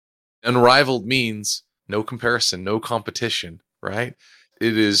Unrivaled means no comparison, no competition, right?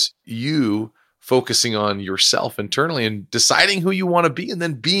 It is you focusing on yourself internally and deciding who you want to be and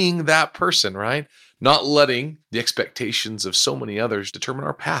then being that person, right? Not letting the expectations of so many others determine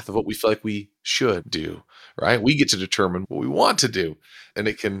our path of what we feel like we should do, right? We get to determine what we want to do, and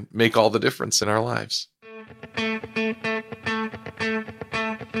it can make all the difference in our lives.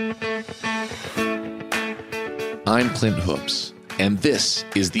 I'm Clint Hoops, and this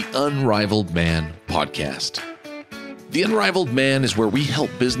is the Unrivaled Man podcast. The Unrivaled Man is where we help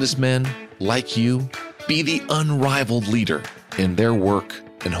businessmen like you be the unrivaled leader in their work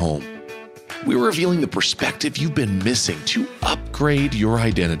and home. We're revealing the perspective you've been missing to upgrade your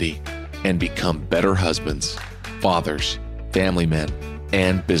identity and become better husbands, fathers, family men,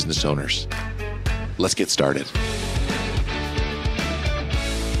 and business owners. Let's get started.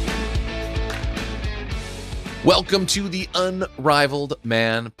 Welcome to the Unrivaled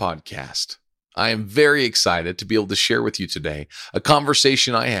Man podcast. I am very excited to be able to share with you today a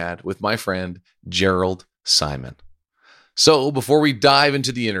conversation I had with my friend, Gerald Simon. So before we dive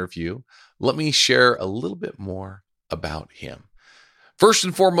into the interview, let me share a little bit more about him. First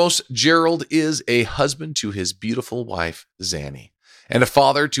and foremost, Gerald is a husband to his beautiful wife, Zanny, and a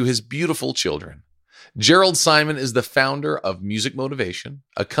father to his beautiful children. Gerald Simon is the founder of Music Motivation,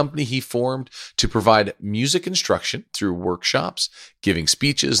 a company he formed to provide music instruction through workshops, giving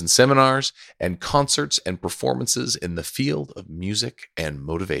speeches and seminars, and concerts and performances in the field of music and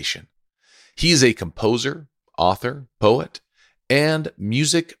motivation. He is a composer, author, poet, and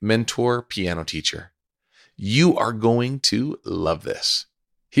music mentor piano teacher. You are going to love this.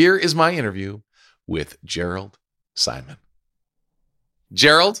 Here is my interview with Gerald Simon.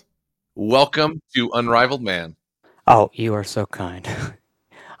 Gerald, welcome to Unrivaled Man. Oh, you are so kind.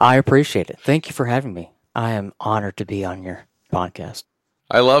 I appreciate it. Thank you for having me. I am honored to be on your podcast.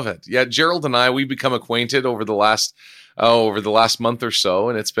 I love it. Yeah, Gerald and I, we've become acquainted over the last month or so,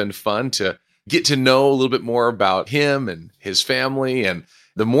 and it's been fun to get to know a little bit more about him and his family. And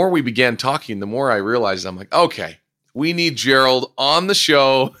the more we began talking, the more I realized I'm like, okay, we need Gerald on the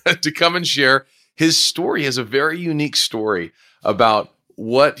show to come and share his story. He has a very unique story about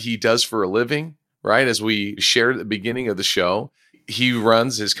what he does for a living, right? As we shared at the beginning of the show, he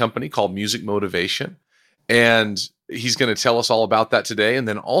runs his company called Music Motivation, and he's going to tell us all about that today, and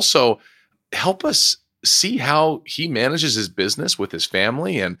then also help us see how he manages his business with his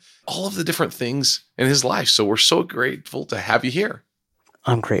family and all of the different things in his life. So we're so grateful to have you here.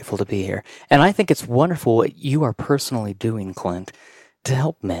 I'm grateful to be here. And I think it's wonderful what you are personally doing, Clint, to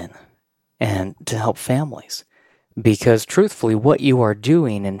help men and to help families. Because truthfully, what you are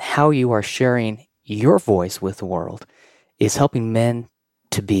doing and how you are sharing your voice with the world is helping men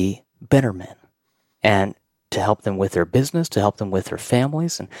to be better men and to help them with their business, to help them with their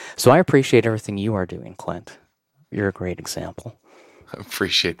families. And so I appreciate everything you are doing, Clint. You're a great example. I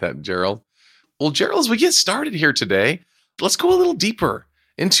appreciate that, Gerald. Well, Gerald, as we get started here today, let's go a little deeper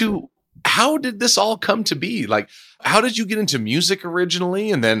into how did this all come to be? Like, how did you get into music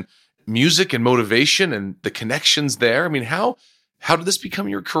originally, and then music and motivation and the connections there? I mean, how did this become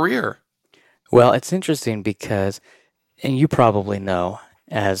your career? Well, it's interesting because, and you probably know,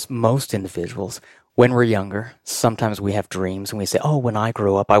 as most individuals, when we're younger, sometimes we have dreams and we say, oh, when I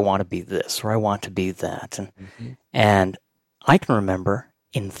grow up, I want to be this or I want to be that. And I can remember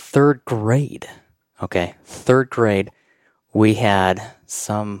in third grade, we had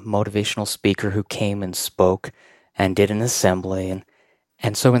some motivational speaker who came and spoke and did an assembly.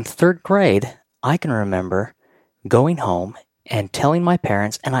 And so in third grade, I can remember going home and telling my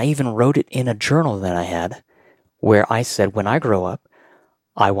parents, and I even wrote it in a journal that I had, where I said, when I grow up,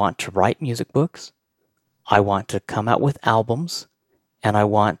 I want to write music books, I want to come out with albums, and I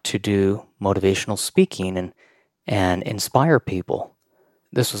want to do motivational speaking and inspire people.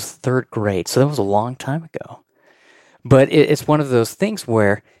 This was third grade, so that was a long time ago. But it's one of those things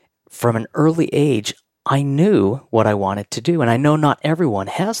where from an early age, I knew what I wanted to do, and I know not everyone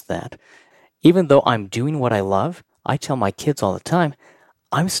has that. Even though I'm doing what I love, I tell my kids all the time,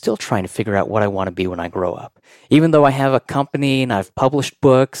 I'm still trying to figure out what I want to be when I grow up. Even though I have a company and I've published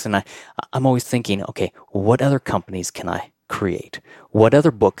books, and I'm always thinking, okay, what other companies can I create? What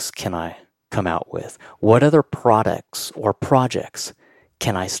other books can I come out with? What other products or projects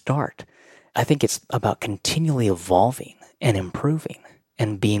can I start? I think it's about continually evolving and improving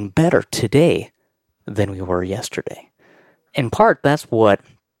and being better today than we were yesterday. In part, that's what,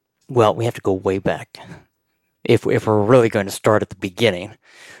 well, we have to go way back. If we're really going to start at the beginning.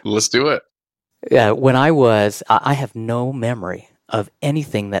 Let's do it. When I have no memory of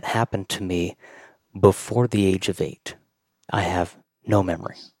anything that happened to me before the age of 8. I have no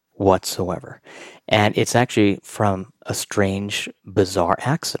memory whatsoever. And it's actually from a strange, bizarre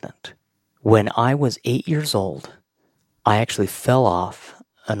accident. When I was 8 years old, I actually fell off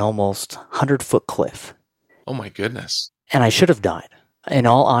an almost 100-foot cliff. Oh my goodness. And I should have died. In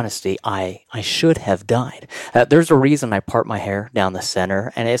all honesty, I should have died. There's a reason I part my hair down the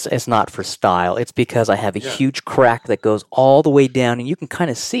center, and it's not for style. It's because I have a huge crack that goes all the way down, and you can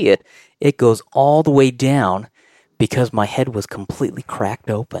kind of see it. It goes all the way down because my head was completely cracked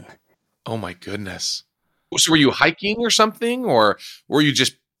open. Oh my goodness. So were you hiking or something, or were you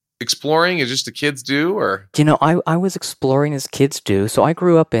just exploring as just the kids do, or? You know, I was exploring as kids do. So I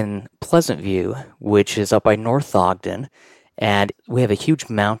grew up in Pleasant View, which is up by North Ogden. And we have a huge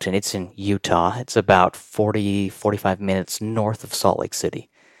mountain. It's in Utah. It's about 45 minutes north of Salt Lake City.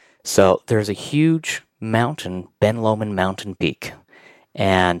 So there's a huge mountain, Ben Lomond Mountain Peak.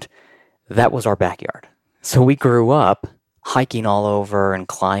 And that was our backyard. So we grew up hiking all over and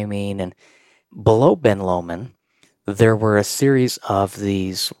climbing. And below Ben Lomond, there were a series of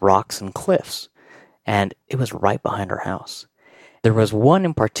these rocks and cliffs. And it was right behind our house. There was one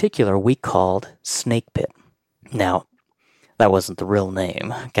in particular we called Snake Pit. Now, that wasn't the real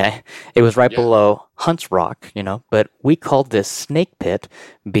name, okay? It was right below Hunt's Rock, but we called this Snake Pit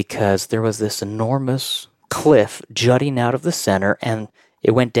because there was this enormous cliff jutting out of the center, and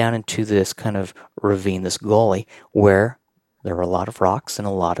it went down into this kind of ravine, this gully, where there were a lot of rocks and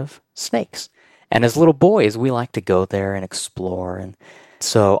a lot of snakes. And as little boys, we liked to go there and explore. And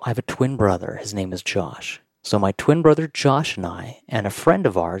so I have a twin brother. His name is Josh. So my twin brother Josh and I, and a friend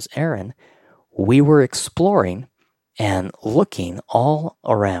of ours, Aaron, we were exploring and looking all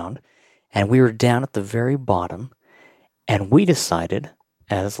around, and we were down at the very bottom, and we decided,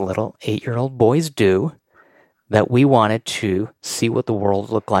 as little 8-year-old boys do, that we wanted to see what the world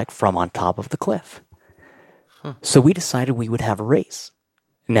looked like from on top of the cliff. So we decided we would have a race.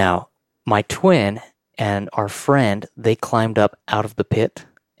 Now, my twin and our friend, they climbed up out of the pit,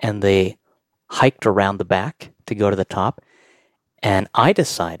 and they hiked around the back to go to the top, and I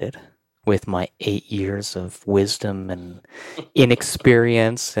decided, with my 8 years of wisdom and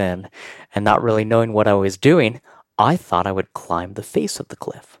inexperience and not really knowing what I was doing, I thought I would climb the face of the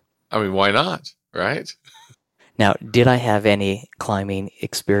cliff. I mean, why not, right? Now, did I have any climbing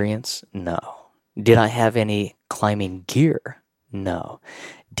experience? No. Did I have any climbing gear? No.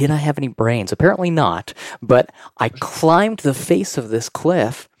 Did I have any brains? Apparently not. But I climbed the face of this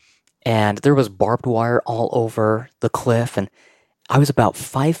cliff, and there was barbed wire all over the cliff, and I was about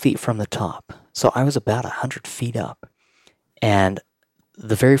 5 feet from the top, so I was about 100 feet up. And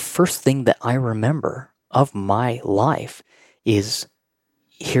the very first thing that I remember of my life is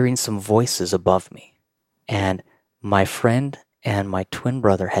hearing some voices above me. And my friend and my twin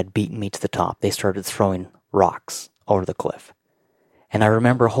brother had beaten me to the top. They started throwing rocks over the cliff. And I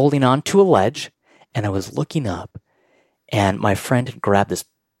remember holding on to a ledge, and I was looking up, and my friend had grabbed this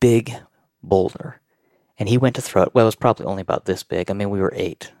big boulder. And he went to throw it. Well, it was probably only about this big. I mean, we were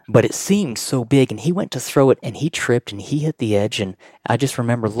 8. But it seemed so big, and he went to throw it, and he tripped, and he hit the edge. And I just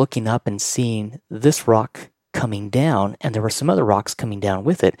remember looking up and seeing this rock coming down, and there were some other rocks coming down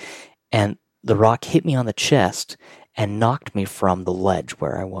with it. And the rock hit me on the chest and knocked me from the ledge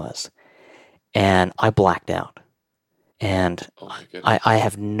where I was. And I blacked out. And I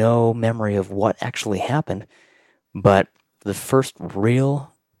have no memory of what actually happened. But the first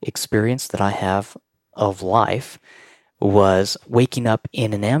real experience that I have of life was waking up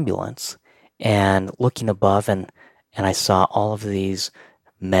in an ambulance and looking above, and I saw all of these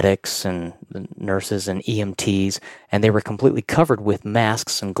medics and nurses and EMTs, and they were completely covered with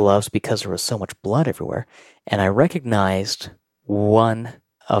masks and gloves because there was so much blood everywhere. And I recognized one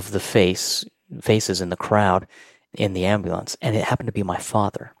of the faces in the crowd in the ambulance, and it happened to be my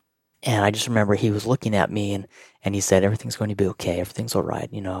father. And I just remember he was looking at me, and he said, "Everything's going to be okay. Everything's all right.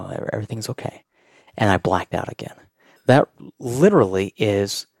 Everything's okay." And I blacked out again. That literally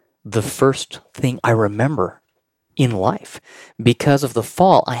is the first thing I remember in life. Because of the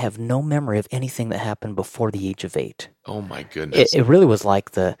fall, I have no memory of anything that happened before the age of 8. Oh my goodness. It really was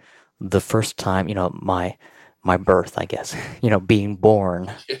like the first time, my birth, I guess, being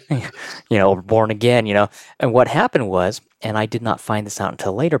born, born again, And what happened was, and I did not find this out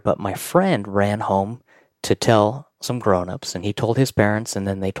until later, but my friend ran home to tell some grown-ups, and he told his parents, and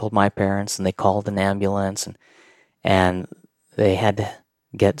then they told my parents, and they called an ambulance, and they had to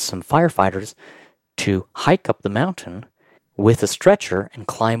get some firefighters to hike up the mountain with a stretcher and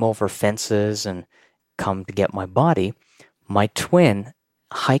climb over fences and come to get my body. My twin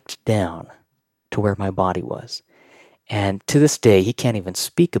hiked down to where my body was. And to this day, he can't even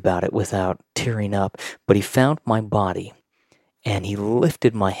speak about it without tearing up, but he found my body, and he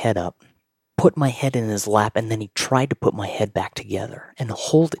lifted my head up, put my head in his lap, and then he tried to put my head back together and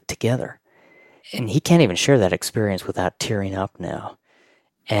hold it together. And he can't even share that experience without tearing up now.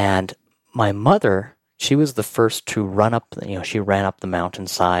 And my mother, she was the first to run up, she ran up the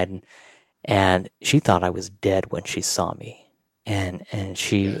mountainside, and she thought I was dead when she saw me. And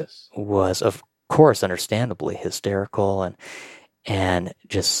she was, of course, understandably hysterical and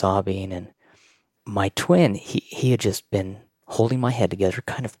just sobbing. And my twin, he had just been holding my head together,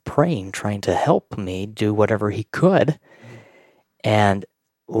 kind of praying, trying to help me do whatever he could. And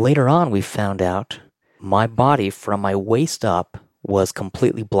later on, we found out my body from my waist up was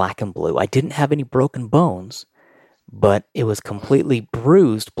completely black and blue. I didn't have any broken bones, but it was completely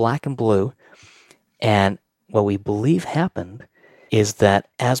bruised, black and blue. And what we believe happened is that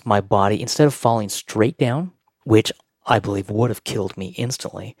as my body, instead of falling straight down, which I believe would have killed me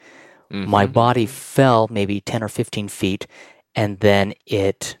instantly, my body fell maybe 10 or 15 feet, and then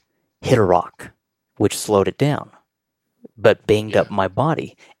it hit a rock, which slowed it down, but banged up my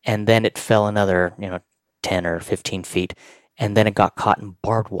body. And then it fell another, 10 or 15 feet, and then it got caught in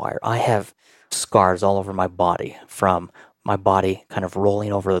barbed wire. I have scars all over my body from my body kind of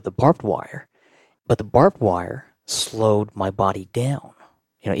rolling over the barbed wire. But the barbed wire slowed my body down.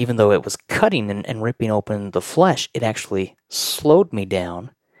 Even though it was cutting and ripping open the flesh, it actually slowed me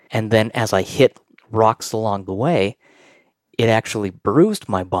down. And then as I hit rocks along the way, it actually bruised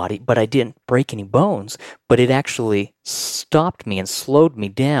my body, but I didn't break any bones. But it actually stopped me and slowed me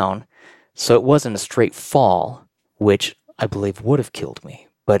down. So it wasn't a straight fall, which I believe would have killed me.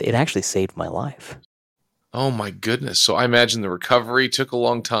 But it actually saved my life. Oh my goodness. So I imagine the recovery took a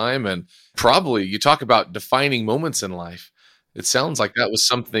long time, and probably you talk about defining moments in life. It sounds like that was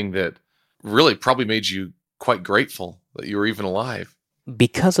something that really probably made you quite grateful that you were even alive.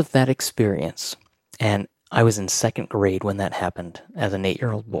 Because of that experience, and I was in second grade when that happened as an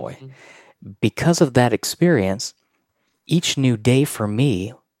 8-year-old boy. Because of that experience, each new day for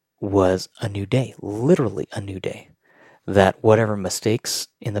me was a new day, literally a new day. That whatever mistakes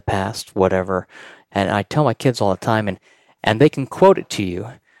in the past, whatever, and I tell my kids all the time, and they can quote it to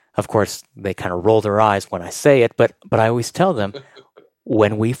you. Of course, they kind of roll their eyes when I say it, but I always tell them,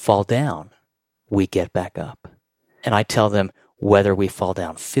 when we fall down, we get back up. And I tell them, whether we fall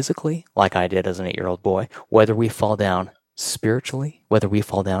down physically, like I did as an 8-year-old boy, whether we fall down spiritually, whether we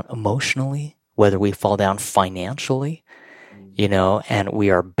fall down emotionally, whether we fall down financially, and we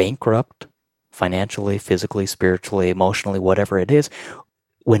are bankrupt financially, physically, spiritually, emotionally, whatever it is,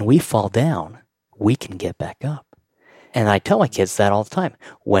 when we fall down, we can get back up. And I tell my kids that all the time.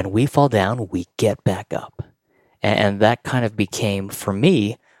 When we fall down, we get back up. And that kind of became, for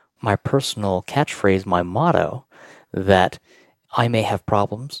me, my personal catchphrase, my motto, that I may have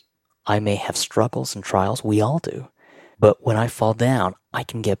problems, I may have struggles and trials, we all do. But when I fall down, I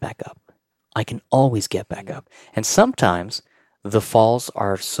can get back up. I can always get back up. And sometimes the falls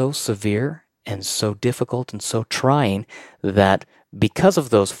are so severe and so difficult and so trying that because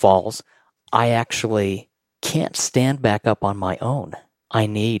of those falls, I actually can't stand back up on my own. I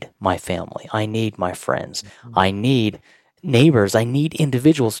need my family. I need my friends. I need neighbors. I need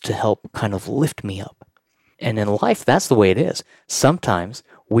individuals to help kind of lift me up. And in life, that's the way it is. Sometimes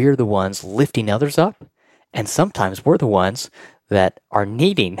we're the ones lifting others up, and sometimes we're the ones that are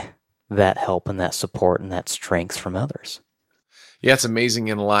needing that help and that support and that strength from others. Yeah, it's amazing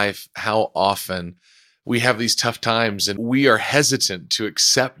in life how often we have these tough times and we are hesitant to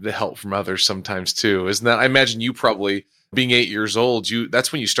accept the help from others sometimes too. Isn't that? I imagine you probably, being 8 years old,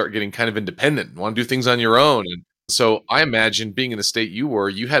 that's when you start getting kind of independent and want to do things on your own. And so I imagine being in the state you were,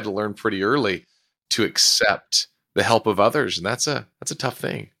 you had to learn pretty early to accept the help of others. And that's a tough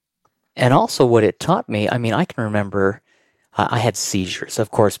thing. And also what it taught me, I can remember I had seizures, of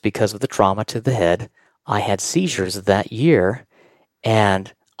course, because of the trauma to the head. I had seizures that year,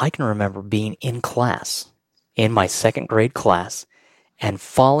 and I can remember being in class, in my second grade class, and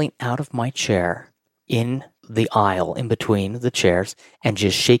falling out of my chair in the aisle in between the chairs and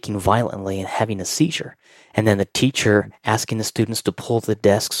just shaking violently and having a seizure. And then the teacher asking the students to pull the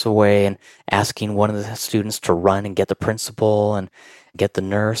desks away and asking one of the students to run and get the principal and get the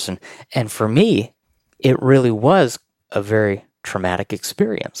nurse. And for me, it really was a very traumatic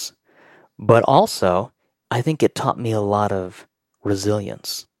experience. But also, I think it taught me a lot of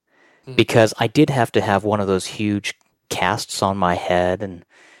resilience, because I did have to have one of those huge casts on my head. And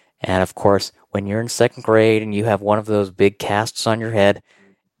of course, when you're in second grade and you have one of those big casts on your head,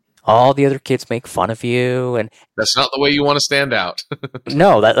 all the other kids make fun of you. And that's not the way you want to stand out.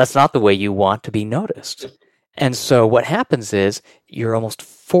 No, that's not the way you want to be noticed. And so what happens is you're almost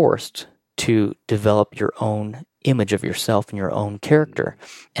forced to develop your own image of yourself and your own character.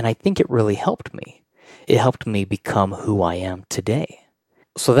 And I think it really helped me. It helped me become who I am today.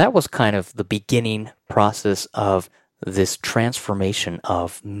 So that was kind of the beginning process of this transformation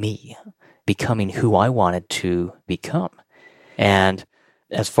of me, becoming who I wanted to become. And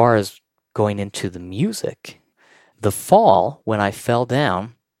as far as going into the music, the fall, when I fell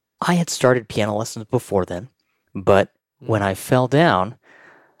down, I had started piano lessons before then, but when I fell down,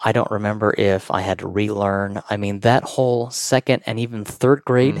 I don't remember if I had to relearn. I mean, that whole second and even third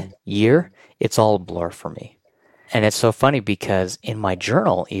grade year, it's all a blur for me. And it's so funny because in my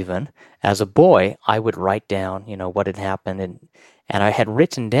journal, even as a boy, I would write down, what had happened. And I had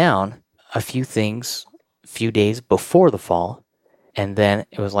written down a few things a few days before the fall. And then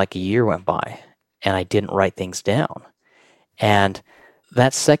it was like a year went by and I didn't write things down. And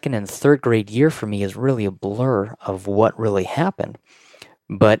that second and third grade year for me is really a blur of what really happened.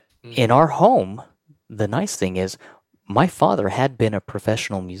 But in our home, the nice thing is my father had been a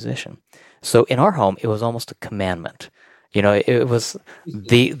professional musician. So in our home, it was almost a commandment. It was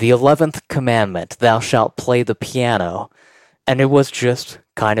the 11th commandment, thou shalt play the piano. And it was just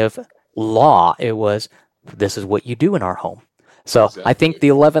kind of law. It was, this is what you do in our home. So exactly. I think the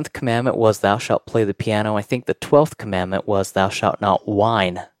 11th commandment was thou shalt play the piano. I think the 12th commandment was thou shalt not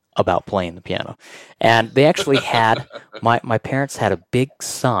whine about playing the piano. And they actually had, my parents had a big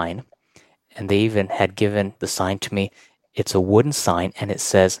sign, and they even had given the sign to me. It's a wooden sign, and it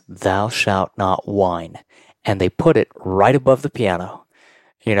says, thou shalt not whine. And they put it right above the piano,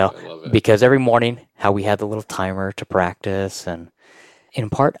 because every morning, how we had the little timer to practice. And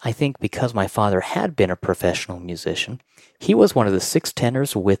in part, I think because my father had been a professional musician, he was one of the 6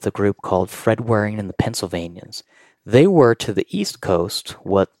 tenors with a group called Fred Waring and the Pennsylvanians. They were to the East Coast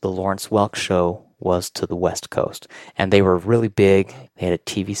what the Lawrence Welk Show was to the West Coast. And they were really big. They had a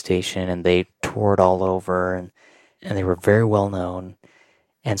TV station, and they toured all over, and they were very well known.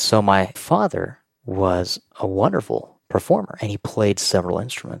 And so my father was a wonderful performer, and he played several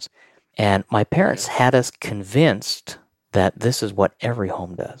instruments. And my parents had us convinced that this is what every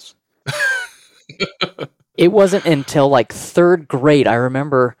home does. It wasn't until like third grade, I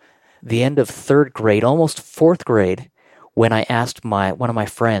remember the end of third grade, almost fourth grade, when I asked one of my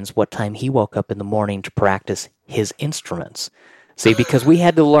friends what time he woke up in the morning to practice his instruments. See, because we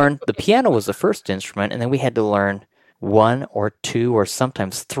had to learn, the piano was the first instrument, and then we had to learn 1 or 2 or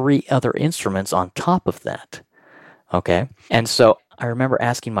sometimes 3 other instruments on top of that. Okay? And so I remember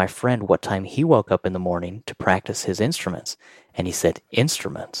asking my friend what time he woke up in the morning to practice his instruments. And he said,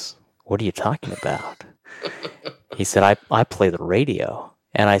 instruments? What are you talking about? He said, I play the radio.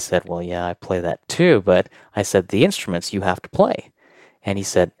 And I said, well, yeah, I play that too. But I said, the instruments you have to play. And he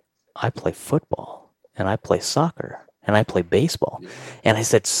said, I play football, and I play soccer, and I play baseball. Yeah. And I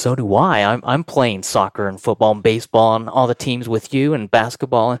said, so do I. I'm playing soccer and football and baseball and all the teams with you and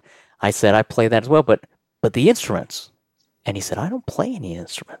basketball. And I said, I play that as well, but the instruments. And he said, I don't play any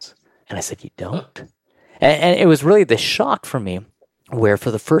instruments. And I said, you don't? And it was really the shock for me where for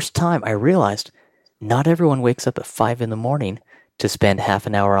the first time I realized not everyone wakes up at 5 a.m. to spend half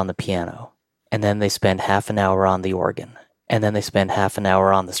an hour on the piano. And then they spend half an hour on the organ. And then they spend half an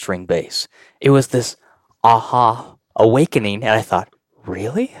hour on the string bass. It was this aha awakening. And I thought,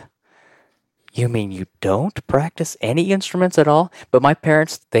 really? You mean you don't practice any instruments at all? But my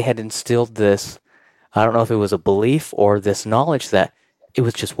parents, they had instilled this, I don't know if it was a belief or this knowledge that it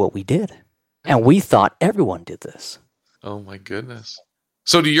was just what we did. And we thought everyone did this. Oh my goodness.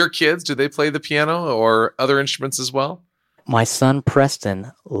 So do your kids, do they play the piano or other instruments as well? My son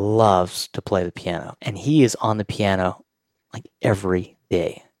Preston loves to play the piano, and he is on the piano like every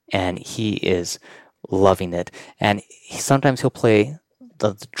day, and he is loving it. And sometimes he'll play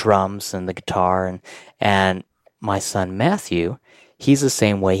the drums and the guitar, and my son Matthew, he's the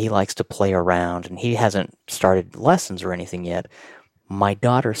same way. He likes to play around, and he hasn't started lessons or anything yet. My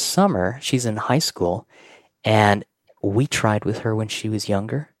daughter Summer, she's in high school, and we tried with her when she was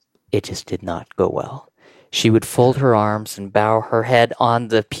younger. It just did not go well. She would fold her arms and bow her head on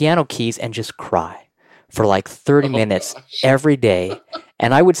the piano keys and just cry for like 30 minutes every day.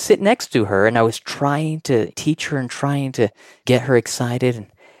 And I would sit next to her, and I was trying to teach her and trying to get her excited, and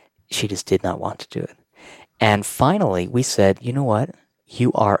she just did not want to do it. And finally, we said, you know what?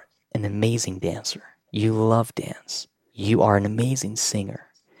 You are an amazing dancer. You love dance. You are an amazing singer.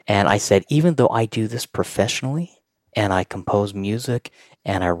 And I said, even though I do this professionally, and I compose music,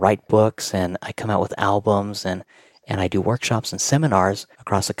 and I write books, and I come out with albums, and I do workshops and seminars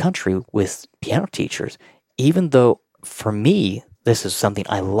across the country with piano teachers, even though for me, this is something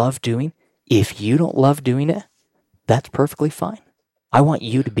I love doing, if you don't love doing it, that's perfectly fine. I want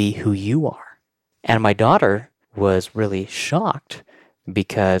you to be who you are. And my daughter was really shocked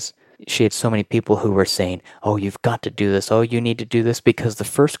because she had so many people who were saying, oh, you've got to do this. Oh, you need to do this. Because the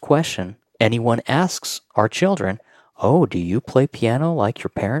first question anyone asks our children, oh, do you play piano like your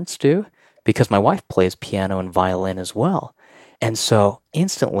parents do? Because my wife plays piano and violin as well. And so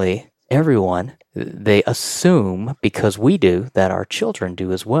instantly, everyone, they assume, because we do, that our children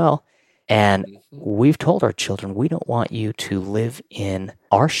do as well. And we've told our children, we don't want you to live in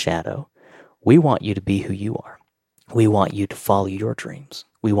our shadow. We want you to be who you are. We want you to follow your dreams.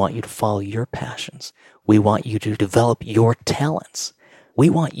 We want you to follow your passions. We want you to develop your talents. We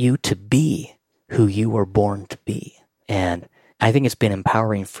want you to be who you were born to be. And I think it's been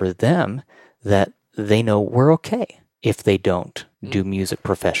empowering for them that they know we're okay if they don't do music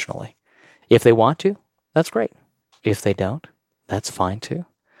professionally. If they want to, that's great. If they don't, that's fine too.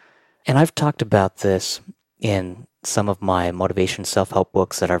 And I've talked about this in some of my motivation self-help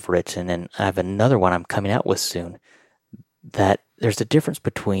books that I've written, and I have another one I'm coming out with soon, that there's a difference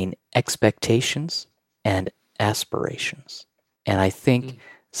between expectations and aspirations. And I think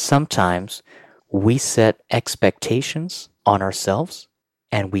sometimes we set expectations on ourselves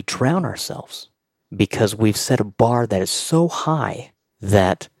and we drown ourselves because we've set a bar that is so high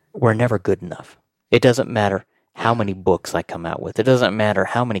that we're never good enough. It doesn't matter how many books I come out with. It doesn't matter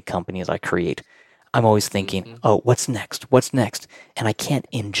how many companies I create. I'm always thinking, oh, what's next? What's next? And I can't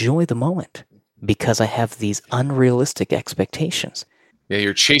enjoy the moment because I have these unrealistic expectations. Yeah,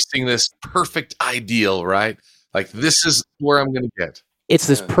 you're chasing this perfect ideal, right? Like, this is where I'm going to get. It's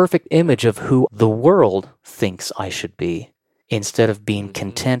this perfect image of who the world thinks I should be instead of being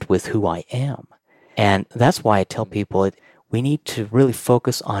content with who I am. And that's why I tell people we need to really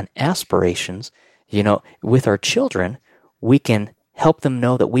focus on aspirations. You know, with our children, we can help them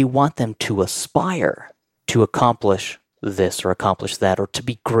know that we want them to aspire to accomplish this or accomplish that, or to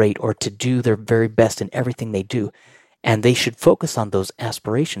be great, or to do their very best in everything they do. And they should focus on those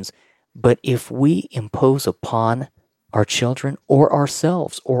aspirations. But if we impose upon our children or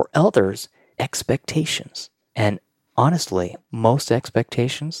ourselves or others expectations, and honestly, most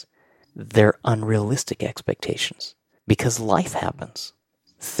expectations, they're unrealistic expectations because life happens.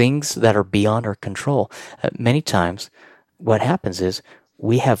 Things that are beyond our control. Many times, what happens is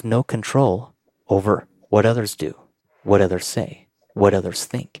we have no control over what others do, what others say, what others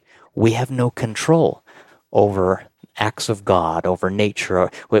think. We have no control over acts of God, over nature.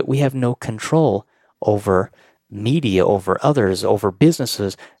 We have no control over media, over others, over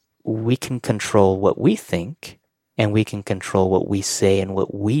businesses. We can control what we think, and we can control what we say and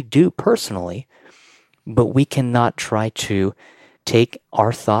what we do personally, but we cannot try to take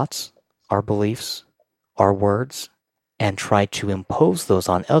our thoughts, our beliefs, our words, and try to impose those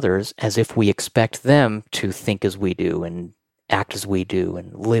on others as if we expect them to think as we do and act as we do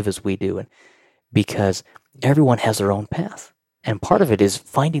and live as we do. And because everyone has their own path. And part of it is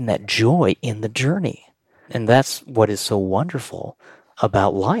finding that joy in the journey. And that's what is so wonderful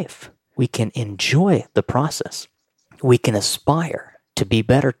about life. We can enjoy the process. We can aspire to be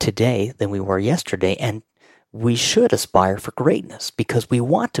better today than we were yesterday, and we should aspire for greatness because we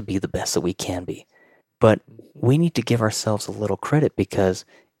want to be the best that we can be. But we need to give ourselves a little credit because,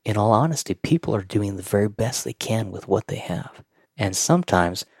 in all honesty, people are doing the very best they can with what they have. And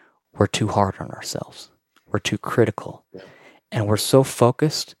sometimes we're too hard on ourselves. We're too critical. And we're so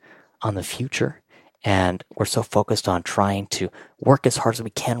focused on the future, and we're so focused on trying to work as hard as we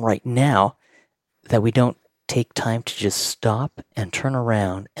can right now that we don't take time to just stop and turn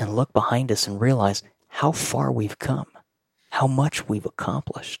around and look behind us and realize how far we've come, how much we've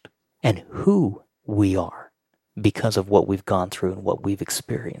accomplished, and who we are because of what we've gone through and what we've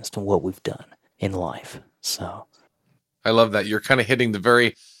experienced and what we've done in life. So I love that. You're kind of hitting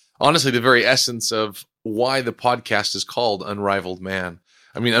honestly, the very essence of why the podcast is called Unrivaled Man.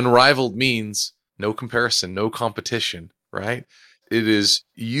 I mean, unrivaled means no comparison, no competition, right? It is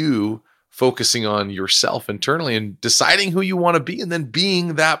you focusing on yourself internally and deciding who you want to be and then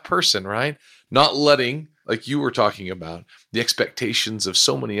being that person, right? Not letting, like you were talking about, the expectations of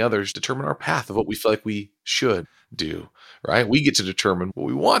so many others determine our path of what we feel like we should do, right? We get to determine what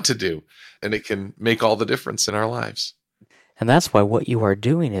we want to do, and it can make all the difference in our lives. And that's why what you are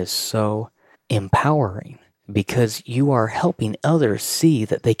doing is so empowering, because you are helping others see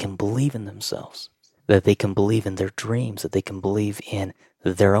that they can believe in themselves, that they can believe in their dreams, that they can believe in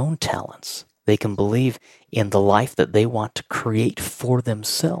their own talents. They can believe in the life that they want to create for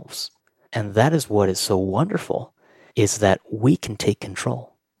themselves. And that is what is so wonderful, is that we can take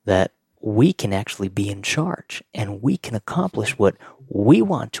control, that we can actually be in charge, and we can accomplish what we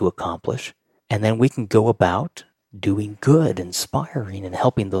want to accomplish, and then we can go about doing good, inspiring, and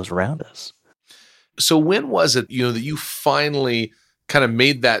helping those around us. So when was it, that you finally kind of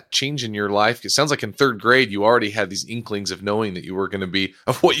made that change in your life? It sounds like in third grade, you already had these inklings of knowing that you were going to be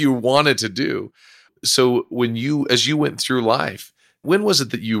of what you wanted to do. So as you went through life, when was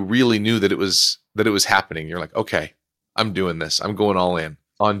it that you really knew that it was happening? You're like, okay, I'm doing this. I'm going all in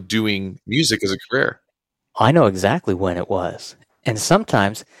on doing music as a career. I know exactly when it was. And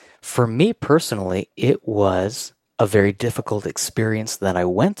sometimes, for me personally, it was a very difficult experience that I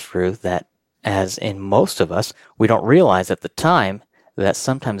went through that, as in most of us, we don't realize at the time that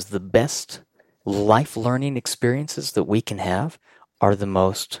sometimes the best life learning experiences that we can have are the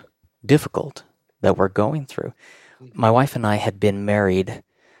most difficult that we're going through. My wife and I had been married.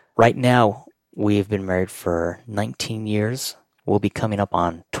 Right now, we've been married for 19 years. We'll be coming up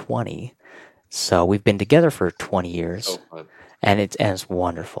on 20. So we've been together for 20 years, and it's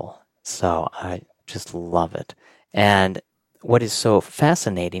wonderful. So I just love it. And what is so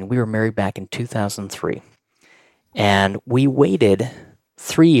fascinating, we were married back in 2003, and we waited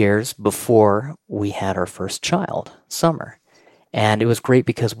 3 years before we had our first child, Summer. And it was great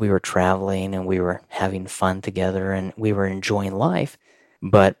because we were traveling and we were having fun together and we were enjoying life.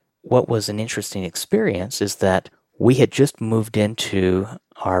 But what was an interesting experience is that we had just moved into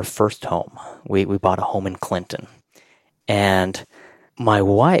our first home. We bought a home in Clinton. And my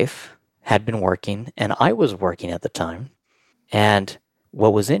wife had been working, and I was working at the time. And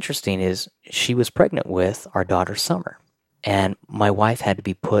what was interesting is she was pregnant with our daughter, Summer. And my wife had to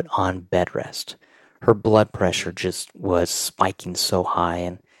be put on bed rest. Her blood pressure just was spiking so high.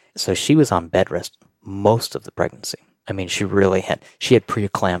 And so she was on bed rest most of the pregnancy. I mean, she had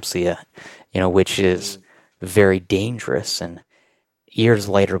preeclampsia, which is very dangerous. And years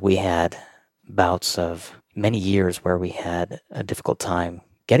later, we had bouts of many years where we had a difficult time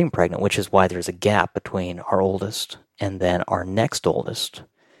getting pregnant, which is why there's a gap between our oldest and then our next oldest,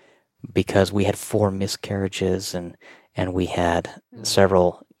 because we had 4 miscarriages and we had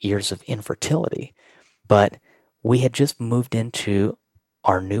several years of infertility. But we had just moved into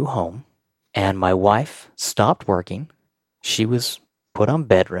our new home, and my wife stopped working. She was put on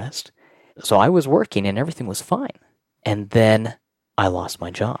bed rest. So I was working and everything was fine. And then I lost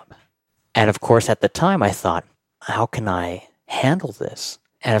my job. And of course, at the time, I thought, how can I handle this?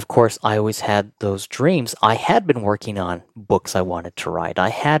 And of course, I always had those dreams. I had been working on books I wanted to write. I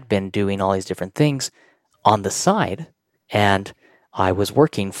had been doing all these different things on the side, and I was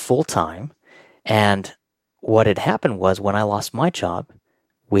working full time. And what had happened was when I lost my job,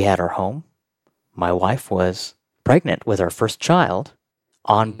 we had our home. My wife was pregnant with our first child,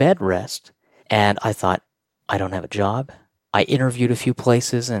 on bed rest, and I thought, I don't have a job. I interviewed a few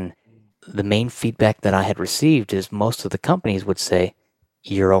places, and the main feedback that I had received is most of the companies would say,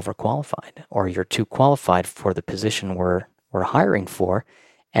 you're overqualified, or you're too qualified for the position we're hiring for.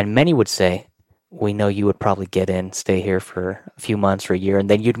 And many would say, we know you would probably get in, stay here for a few months or a year, and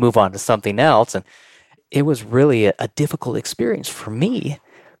then you'd move on to something else. And it was really a difficult experience for me.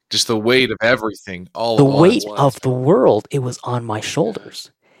 Just the weight of everything, the weight of the world, it was on my shoulders.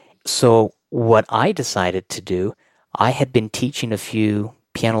 So what I decided to do, I had been teaching a few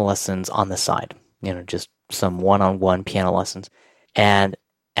piano lessons on the side, just some one-on-one piano lessons. And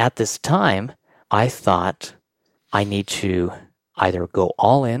at this time, I thought I need to either go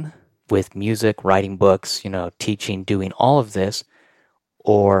all in with music, writing books, teaching, doing all of this,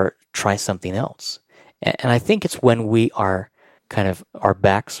 or try something else. And I think it's when we are our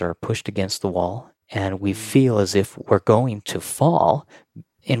backs are pushed against the wall and we feel as if we're going to fall,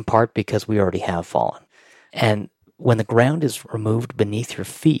 in part because we already have fallen. And when the ground is removed beneath your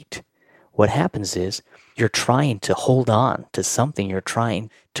feet, what happens is you're trying to hold on to something, you're trying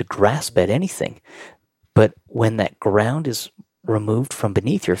to grasp at anything. But when that ground is removed from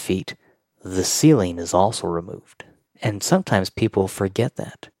beneath your feet, the ceiling is also removed. And sometimes people forget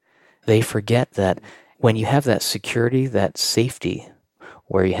that. They forget that when you have that security, that safety,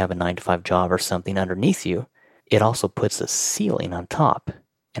 where you have a 9-to-5 job or something underneath you, it also puts a ceiling on top,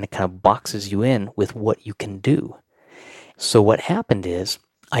 and it kind of boxes you in with what you can do. So what happened is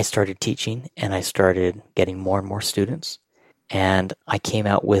I started teaching, and I started getting more and more students, and I came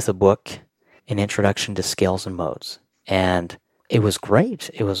out with a book, An Introduction to Scales and Modes. And it was great.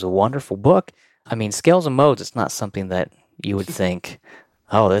 It was a wonderful book. I mean, scales and modes, it's not something that you would think,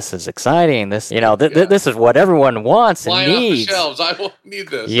 oh, this is exciting. This, this is what everyone wants and needs. Flying off the shelves. I will need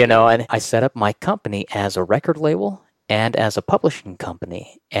this. And I set up my company as a record label and as a publishing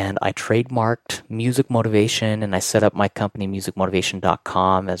company. And I trademarked Music Motivation, and I set up my company,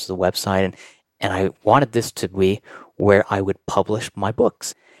 musicmotivation.com, as the website. And I wanted this to be where I would publish my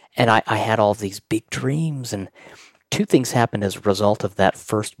books. And I had all these big dreams, and two things happened as a result of that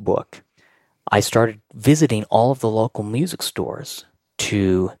first book. I started visiting all of the local music stores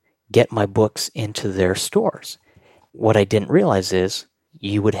to get my books into their stores. What I didn't realize is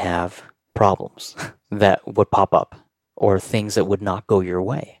you would have problems that would pop up or things that would not go your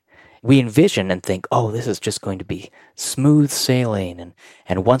way. We envision and think, oh, this is just going to be smooth sailing.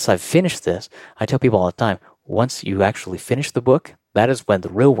 And once I've finished this, I tell people all the time, once you actually finish the book, that is when the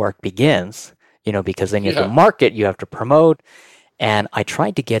real work begins, because then you have to market, you have to promote. And I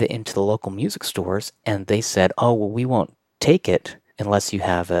tried to get it into the local music stores, and they said, oh, well, we won't take it unless you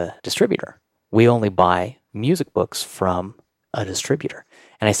have a distributor. We only buy music books from a distributor.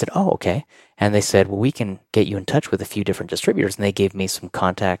 And I said, oh, okay. And they said, well, we can get you in touch with a few different distributors. And they gave me some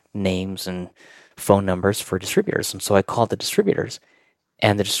contact names and phone numbers for distributors. And so I called the distributors.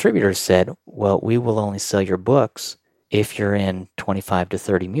 And the distributors said, well, we will only sell your books if you're in 25 to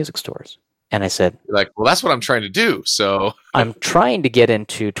 30 music stores. And I said, you're like, well, that's what I'm trying to do. So I'm trying to get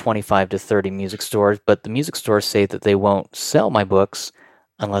into 25 to 30 music stores, but the music stores say that they won't sell my books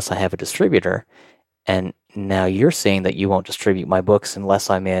unless I have a distributor. And now you're saying that you won't distribute my books unless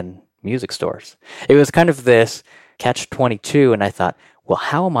I'm in music stores. It was kind of this catch-22, and I thought, well,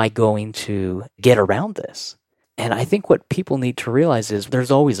 how am I going to get around this? And I think what people need to realize is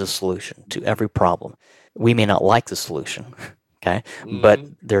there's always a solution to every problem. We may not like the solution, okay? But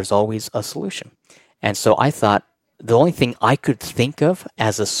there's always a solution. And so I thought the only thing I could think of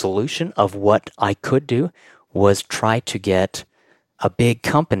as a solution of what I could do was try to get a big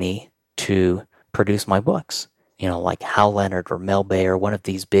company to produce my books, like Hal Leonard or Mel Bay or one of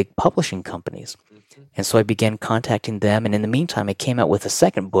these big publishing companies. And so I began contacting them. And in the meantime, I came out with a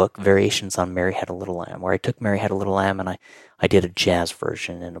second book, Variations on Mary Had a Little Lamb, where I took Mary Had a Little Lamb and I did a jazz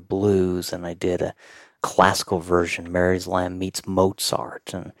version and a blues, and I did a classical version, Mary's Lamb meets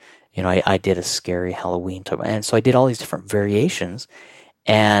Mozart. And, I did a scary Halloween type. And so I did all these different variations.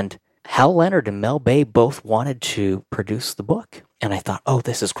 And Hal Leonard and Mel Bay both wanted to produce the book. And I thought, oh,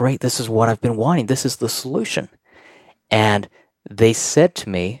 this is great. This is what I've been wanting. This is the solution. And they said to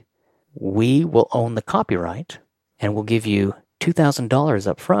me, we will own the copyright and we'll give you $2,000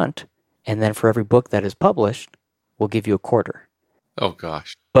 up front. And then for every book that is published, we'll give you a quarter. Oh,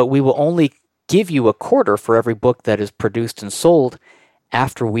 gosh. But we will only give you a quarter for every book that is produced and sold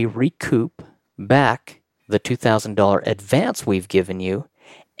after we recoup back the $2,000 advance we've given you,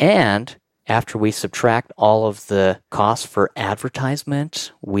 and after we subtract all of the costs for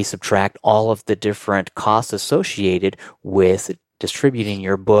advertisement, we subtract all of the different costs associated with distributing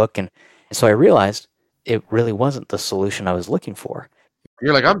your book. And so I realized it really wasn't the solution I was looking for.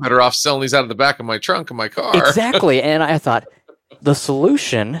 You're like, I'm better off selling these out of the back of my trunk of my car. Exactly. And I thought the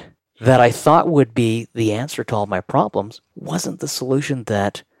solution that I thought would be the answer to all my problems wasn't the solution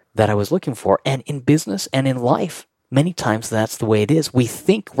that I was looking for. And in business and in life, many times that's the way it is. We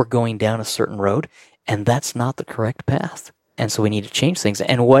think we're going down a certain road, and that's not the correct path. And so we need to change things.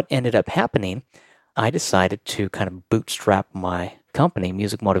 And what ended up happening, I decided to kind of bootstrap my company,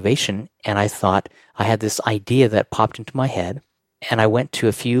 Music Motivation, and I thought I had this idea that popped into my head. And I went to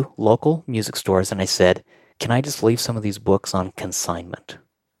a few local music stores and I said, can I just leave some of these books on consignment?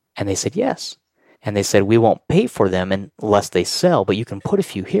 And they said, yes. And they said, we won't pay for them unless they sell, but you can put a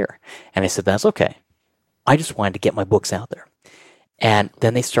few here. And I said, that's okay. I just wanted to get my books out there. And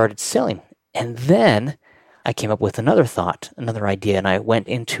then they started selling. And then I came up with another thought, another idea, and I went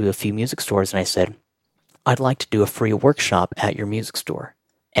into a few music stores and I said, I'd like to do a free workshop at your music store.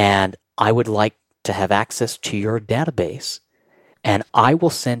 And I would like to have access to your database. And I will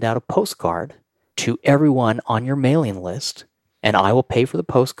send out a postcard to everyone on your mailing list. And I will pay for the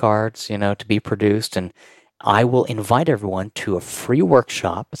postcards, to be produced. And I will invite everyone to a free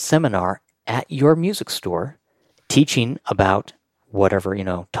workshop, a seminar at your music store, teaching about whatever,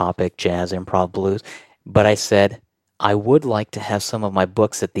 topic, jazz, improv, blues. But I said, I would like to have some of my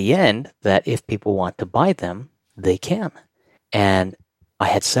books at the end that if people want to buy them, they can. And I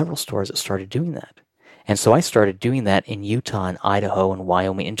had several stores that started doing that. And so I started doing that in Utah and Idaho and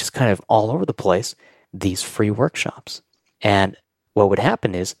Wyoming and just kind of all over the place, these free workshops. And what would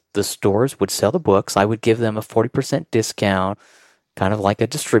happen is the stores would sell the books. I would give them a 40% discount, kind of like a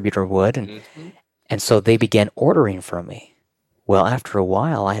distributor would. And so they began ordering from me. Well, after a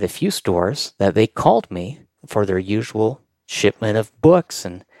while, I had a few stores that they called me for their usual shipment of books.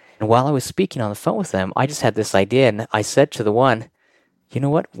 And while I was speaking on the phone with them, I just had this idea. And I said to the one, you know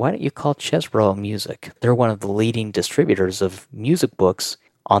what? Why don't you call Chesbrough Music? They're one of the leading distributors of music books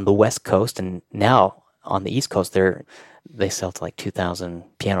on the West Coast. And now on the East Coast, they sell to like 2,000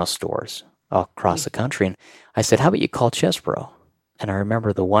 piano stores all across the country. And I said, how about you call Chesbrough? And I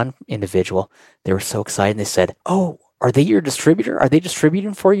remember the one individual, they were so excited. They said, "Oh, are they your distributor? Are they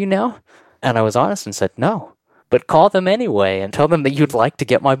distributing for you now?" And I was honest and said, "No, but call them anyway and tell them that you'd like to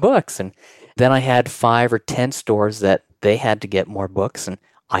get my books." And then I had 5 or 10 stores that they had to get more books. And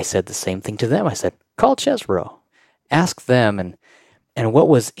I said the same thing to them. I said, "Call Chesbro, ask them." And what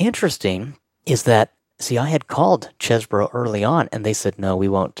was interesting is that, see, I had called Chesbro early on and they said, "No, we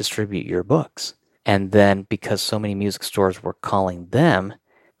won't distribute your books." And then because so many music stores were calling them,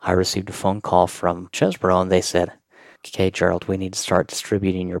 I received a phone call from Chesbro and they said, "Okay, Gerald, we need to start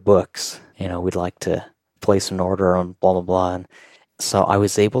distributing your books. We'd like to place an order on blah, blah, blah." And so I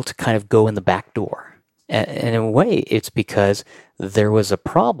was able to kind of go in the back door. And in a way, it's because there was a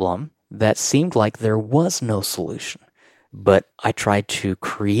problem that seemed like there was no solution. But I tried to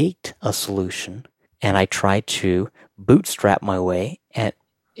create a solution and I tried to bootstrap my way. And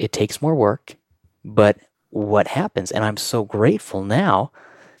it takes more work. But what happens, and I'm so grateful now,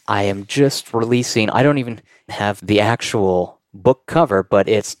 I am just releasing, I don't even have the actual book cover, but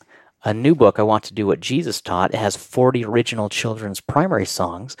it's a new book, I Want to Do What Jesus Taught. It has 40 original children's primary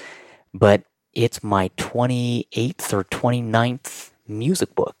songs, but it's my 28th or 29th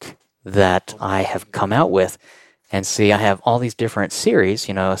music book that I have come out with. And see, I have all these different series,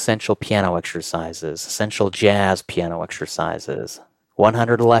 essential piano exercises, essential jazz piano exercises,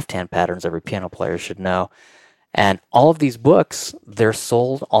 100 left-hand patterns every piano player should know. And all of these books, they're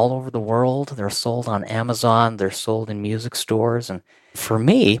sold all over the world. They're sold on Amazon. They're sold in music stores. And for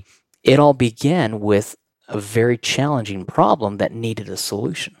me, it all began with a very challenging problem that needed a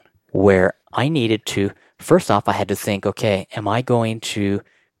solution, where I needed to, first off, I had to think, okay, am I going to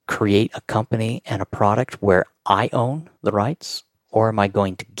create a company and a product where I own the rights, or am I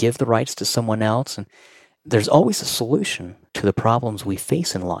going to give the rights to someone else? And there's always a solution to the problems we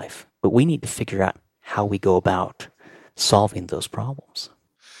face in life, but we need to figure out how we go about solving those problems.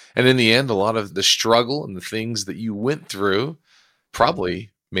 And in the end, a lot of the struggle and the things that you went through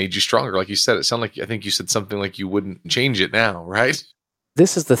probably made you stronger. Like you said, it sounded like, I think you said something like you wouldn't change it now, right?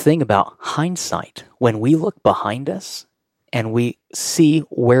 This is the thing about hindsight. When we look behind us and we see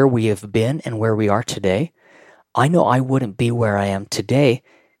where we have been and where we are today, I know I wouldn't be where I am today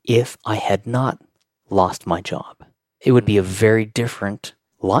if I had not lost my job. It would be a very different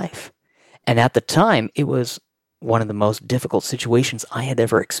life. And at the time, it was one of the most difficult situations I had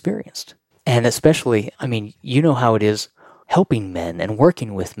ever experienced. And especially, you know how it is helping men and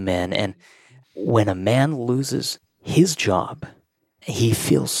working with men. And when a man loses his job, he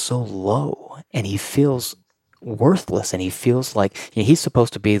feels so low and he feels worthless and he feels like he's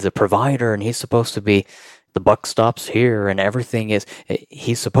supposed to be the provider and he's supposed to be the buck stops here and everything is,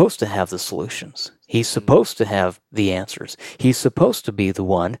 he's supposed to have the solutions. He's supposed to have the answers. He's supposed to be the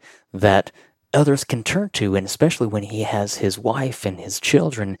one that others can turn to, and especially when he has his wife and his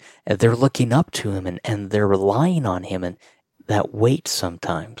children, and they're looking up to him and they're relying on him. And that weight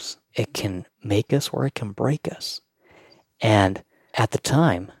sometimes, it can make us or it can break us. And at the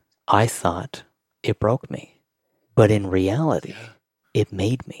time, I thought it broke me. But in reality, it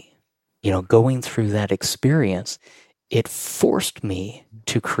made me. Going through that experience, it forced me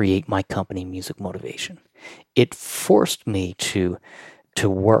to create my company, Music Motivation. It forced me to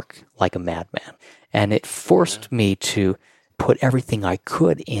work like a madman. And it forced me to put everything I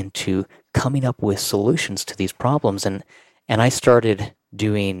could into coming up with solutions to these problems. And I started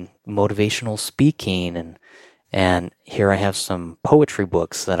doing motivational speaking, and here I have some poetry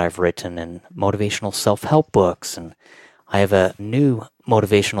books that I've written and motivational self-help books. And I have a new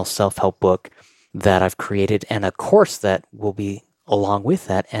motivational self-help book that I've created and a course that will be along with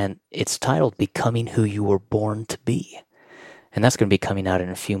that. And it's titled Becoming Who You Were Born to Be. And that's going to be coming out in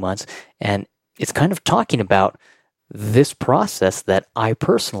a few months. And it's kind of talking about this process that I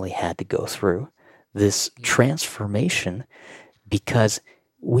personally had to go through, this transformation, because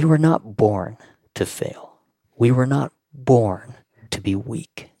we were not born to fail. We were not born to be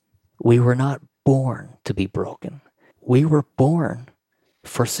weak. We were not born to be broken. We were born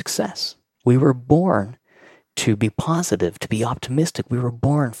for success. We were born to be positive, to be optimistic. We were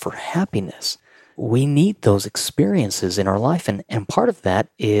born for happiness. We need those experiences in our life, and part of that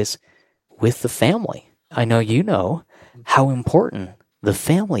is with the family. I know you know how important the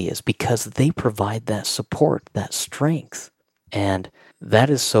family is because they provide that support, that strength. And that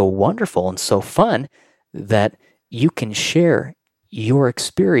is so wonderful and so fun that you can share your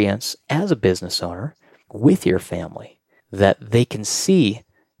experience as a business owner with your family, that they can see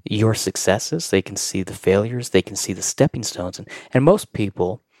your successes, they can see the failures, they can see the stepping stones. And most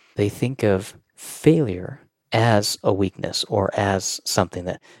people, they think of failure as a weakness or as something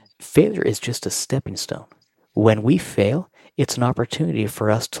that failure is just a stepping stone. When we fail, it's an opportunity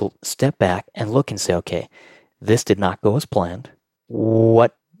for us to step back and look and say, okay, this did not go as planned.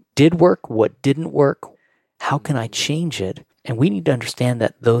 What did work? What didn't work? How can I change it? And we need to understand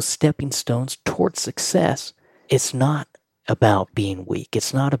that those stepping stones towards success, it's not about being weak.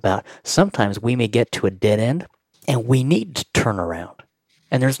 It's not about, sometimes we may get to a dead end and we need to turn around.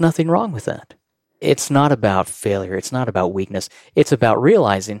 And there's nothing wrong with that. It's not about failure. It's not about weakness. It's about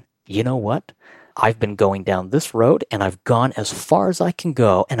realizing, you know what? I've been going down this road and I've gone as far as I can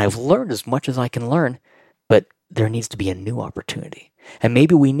go and I've learned as much as I can learn, but there needs to be a new opportunity. And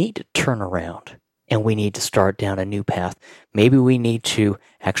maybe we need to turn around and we need to start down a new path. Maybe we need to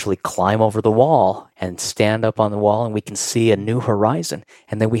actually climb over the wall and stand up on the wall and we can see a new horizon.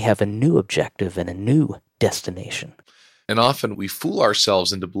 And then we have a new objective and a new destination. And often we fool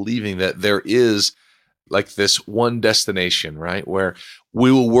ourselves into believing that there is like this one destination, right? Where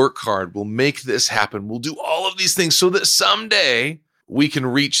we will work hard, we'll make this happen, we'll do all of these things so that someday we can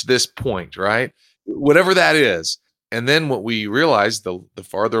reach this point, right? Whatever that is. And then what we realize, the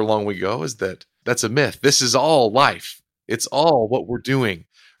farther along we go, is that that's a myth. This is all life. It's all what we're doing,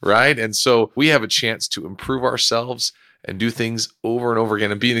 right? And so we have a chance to improve ourselves and do things over and over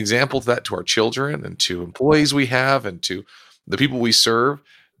again and be an example of that to our children and to employees we have and to the people we serve,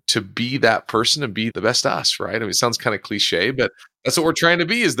 to be that person and be the best us, right? I mean, it sounds kind of cliche, but that's what we're trying to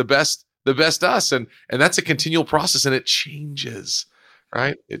be, is the best us. And that's a continual process, and it changes,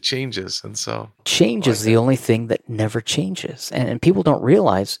 right? It changes. And so change is the only thing that never changes. And people don't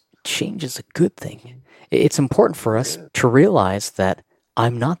realize change is a good thing. It's important for us to realize that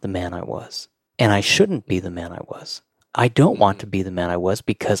I'm not the man I was, and I shouldn't be the man I was. I don't want to be the man I was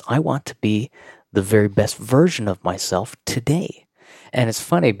because I want to be the very best version of myself today. And it's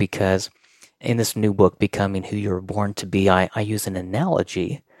funny because in this new book, Becoming Who You Were Born to Be, I use an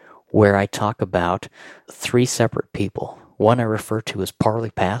analogy where I talk about three separate people. One I refer to as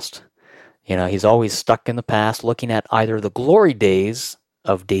Parley Past. You know, he's always stuck in the past, looking at either the glory days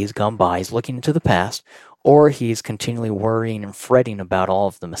of days gone by, he's looking into the past, or he's continually worrying and fretting about all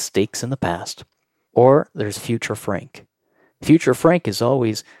of the mistakes in the past. Or there's Future Frank. Future Frank is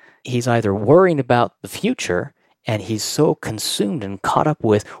always, he's either worrying about the future and he's so consumed and caught up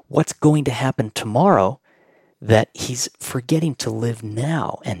with what's going to happen tomorrow that he's forgetting to live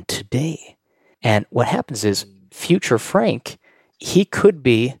now and today. And what happens is Future Frank, he could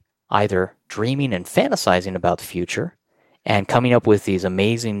be either dreaming and fantasizing about the future and coming up with these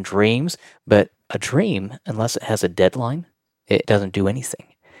amazing dreams, but a dream, unless it has a deadline, it doesn't do anything.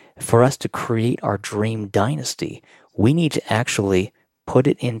 For us to create our dream dynasty, we need to actually put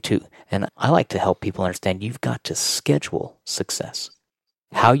it into, and I like to help people understand, you've got to schedule success.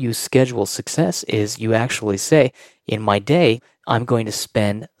 How you schedule success is you actually say, in my day, I'm going to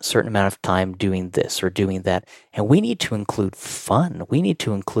spend a certain amount of time doing this or doing that. And we need to include fun. We need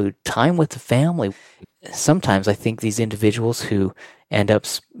to include time with the family. Sometimes I think these individuals who end up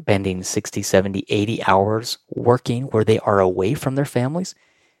spending 60, 70, 80 hours working where they are away from their families,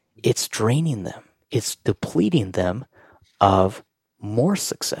 it's draining them. It's depleting them of more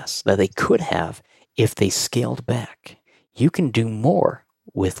success that they could have if they scaled back. You can do more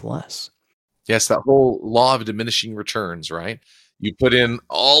with less. Yes, that whole law of diminishing returns, right? You put in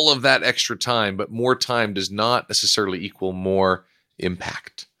all of that extra time, but more time does not necessarily equal more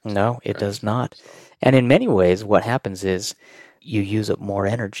impact. No, it does not. And in many ways, what happens is you use up more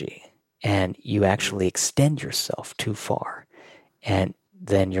energy and you actually extend yourself too far. And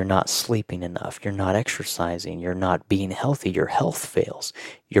then you're not sleeping enough. You're not exercising. You're not being healthy. Your health fails.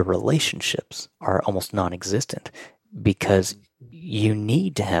 Your relationships are almost non-existent because you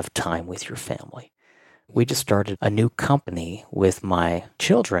need to have time with your family. We just started a new company with my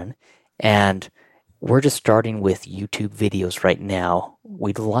children, and we're just starting with YouTube videos right now.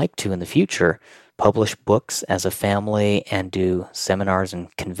 We'd like to, in the future, publish books as a family and do seminars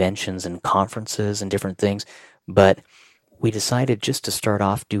and conventions and conferences and different things. But we decided just to start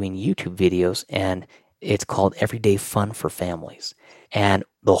off doing YouTube videos, and it's called Everyday Fun for Families. And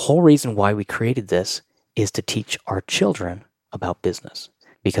the whole reason why we created this is to teach our children about business,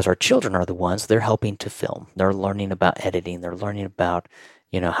 because our children are the ones, they're helping to film. They're learning about editing. They're learning about,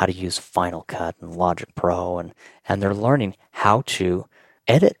 how to use Final Cut and Logic Pro, and they're learning how to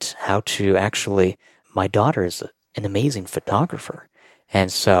edit, how to actually, my daughter is an amazing photographer.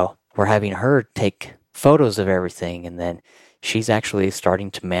 And so we're having her take photos of everything, and then she's actually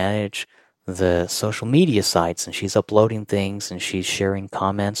starting to manage the social media sites, and she's uploading things and she's sharing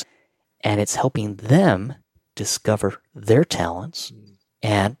comments, and it's helping them discover their talents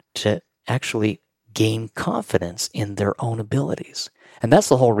and to actually gain confidence in their own abilities. And that's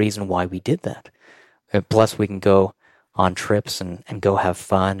the whole reason why we did that. Plus, we can go on trips and go have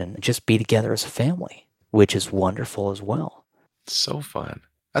fun and just be together as a family, which is wonderful as well. So fun.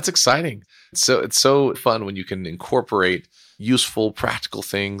 That's exciting. It's so fun when you can incorporate useful, practical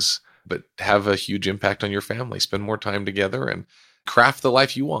things, but have a huge impact on your family. Spend more time together and craft the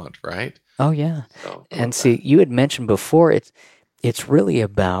life you want, right? Oh, yeah. So, And see, you had mentioned before, it's really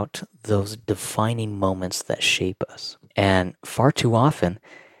about those defining moments that shape us. And far too often,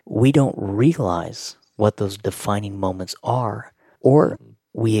 we don't realize what those defining moments are, or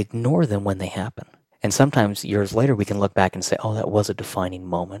we ignore them when they happen. And sometimes years later, we can look back and say, oh, that was a defining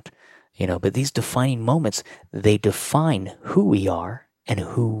moment. But these defining moments, they define who we are and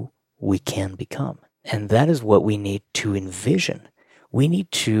who we can become. And that is what we need to envision. We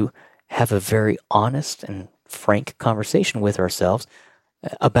need to have a very honest and frank conversation with ourselves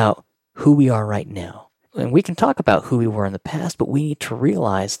about who we are right now. And we can talk about who we were in the past, but we need to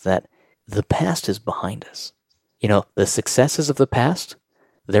realize that the past is behind us. The successes of the past,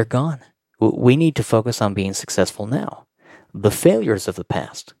 they're gone. We need to focus on being successful now. The failures of the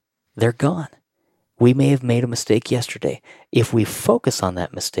past, they're gone. We may have made a mistake yesterday. If we focus on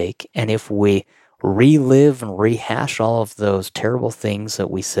that mistake, and if we relive and rehash all of those terrible things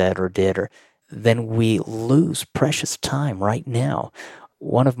that we said or did, then we lose precious time right now.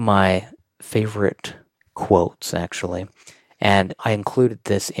 One of my favorite quotes, actually, and I included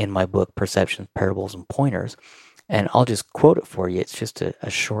this in my book, Perceptions, Parables, and Pointers, and I'll just quote it for you. It's just a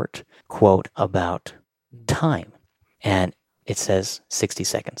short quote about time, and it says 60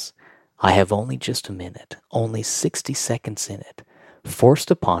 seconds. I have only just a minute, only 60 seconds in it. Forced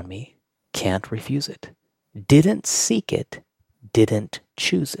upon me, can't refuse it. Didn't seek it, didn't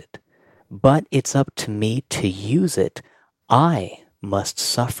choose it. But it's up to me to use it. I must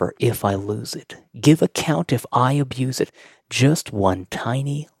suffer if I lose it. Give account if I abuse it. Just one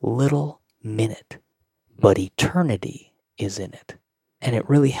tiny little minute. But eternity is in it. And it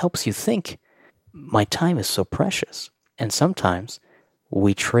really helps you think, my time is so precious. And sometimes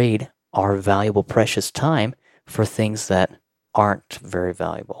we trade our valuable, precious time for things that aren't very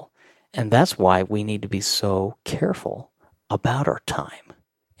valuable. And that's why we need to be so careful about our time.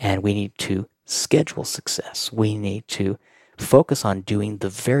 And we need to schedule success. We need to focus on doing the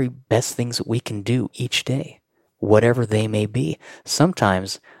very best things that we can do each day, whatever they may be.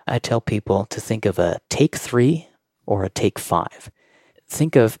 Sometimes I tell people to think of a take 3 or a take 5.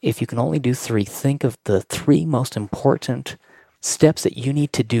 Think of, if you can only do 3, think of the 3 most important steps that you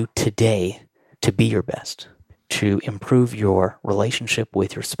need to do today to be your best, to improve your relationship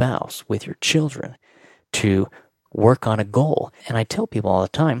with your spouse, with your children, to work on a goal. And I tell people all the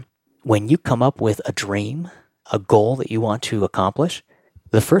time, when you come up with a dream, a goal that you want to accomplish,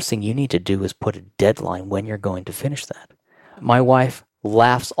 the first thing you need to do is put a deadline when you're going to finish that. My wife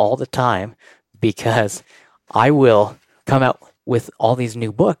laughs all the time because I will come out with all these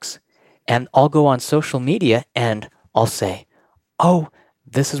new books and I'll go on social media and I'll say, oh,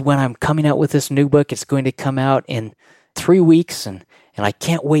 this is when I'm coming out with this new book. It's going to come out in 3 weeks and I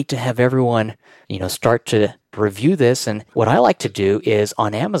can't wait to have everyone, start to review this. And what I like to do is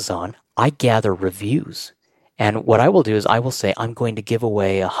on Amazon, I gather reviews. And what I will do is I will say, I'm going to give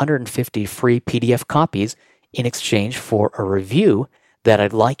away 150 free PDF copies in exchange for a review that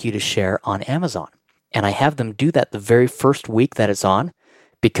I'd like you to share on Amazon. And I have them do that the very first week that it's on,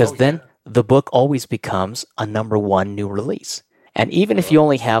 because then the book always becomes a number 1 new release. And even if you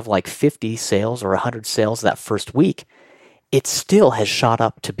only have like 50 sales or 100 sales that first week, it still has shot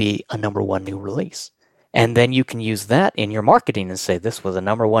up to be a number 1 new release. And then you can use that in your marketing and say, this was a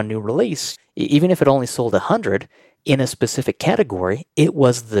number 1 new release. Even if it only sold 100 in a specific category, it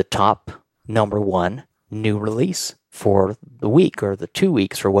was the top number 1 new release for the week or the 2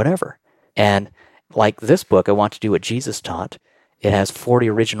 weeks or whatever. And like this book, I Want to Do What Jesus Taught. It has 40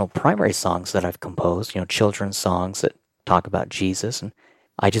 original primary songs that I've composed, children's songs that talk about Jesus. And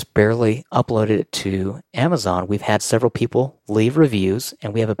I just barely uploaded it to Amazon. We've had several people leave reviews,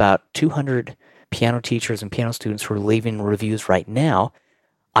 and we have about 200 piano teachers and piano students who are leaving reviews right now.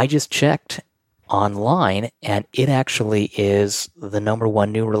 I just checked online, and it actually is the number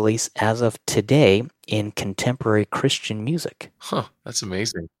 1 new release as of today in contemporary Christian music. Huh, that's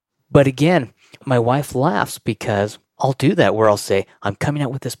amazing. But again, my wife laughs because I'll do that where I'll say, I'm coming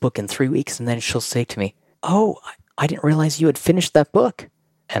out with this book in 3 weeks, and then she'll say to me, oh, I didn't realize you had finished that book.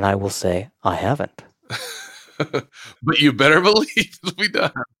 And I will say, I haven't. But you better believe it'll be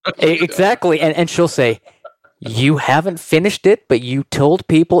done. Exactly. And she'll say, you haven't finished it, but you told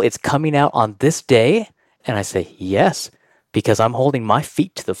people it's coming out on this day? And I say, yes, because I'm holding my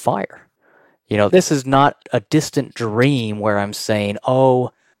feet to the fire. This is not a distant dream where I'm saying,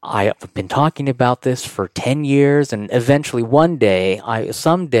 oh, I've been talking about this for 10 years, and eventually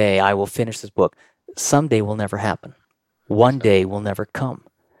someday I will finish this book. Someday will never happen. One day will never come.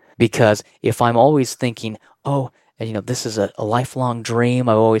 Because if I'm always thinking, this is a lifelong dream,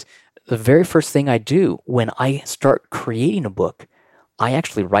 the very first thing I do when I start creating a book, I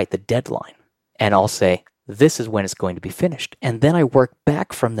actually write the deadline. And I'll say, this is when it's going to be finished. And then I work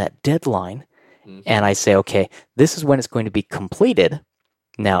back from that deadline, and I say, okay, this is when it's going to be completed.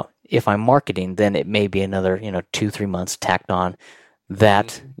 Now, if I'm marketing, then it may be another, 2-3 months tacked on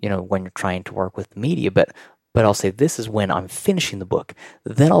that, when you're trying to work with the media. But I'll say, this is when I'm finishing the book.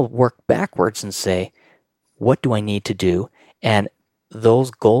 Then I'll work backwards and say, what do I need to do? And those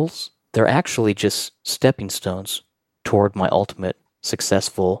goals, they're actually just stepping stones toward my ultimate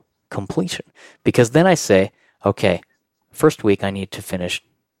successful completion. Because then I say, okay, first week I need to finish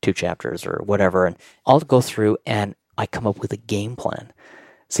 2 chapters or whatever, and I'll go through and I come up with a game plan.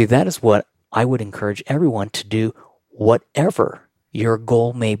 See, that is what I would encourage everyone to do, whatever your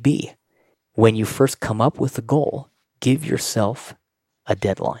goal may be. When you first come up with a goal, give yourself a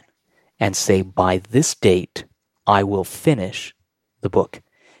deadline and say, by this date, I will finish the book.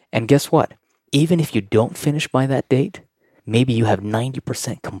 And guess what? Even if you don't finish by that date, maybe you have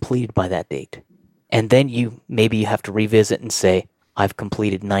 90% completed by that date. And then maybe you have to revisit and say, I've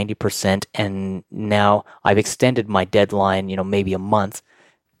completed 90% and now I've extended my deadline, maybe a month,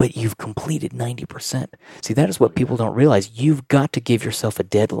 but you've completed 90%. See, that is what people don't realize. You've got to give yourself a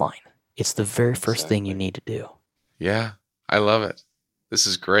deadline. It's the very first thing you need to do. Yeah, I love it. This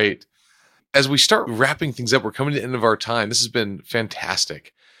is great. As we start wrapping things up, we're coming to the end of our time. This has been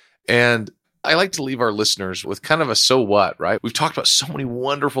fantastic. And I like to leave our listeners with kind of a so what, right? We've talked about so many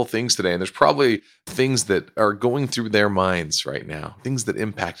wonderful things today, and there's probably things that are going through their minds right now, things that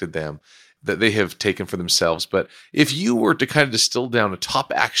impacted them that they have taken for themselves. But if you were to kind of distill down a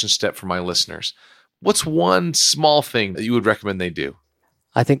top action step for my listeners, what's one small thing that you would recommend they do?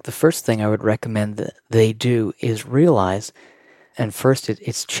 I think the first thing I would recommend that they do is realize, and first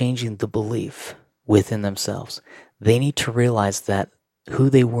it's changing the belief within themselves. They need to realize that who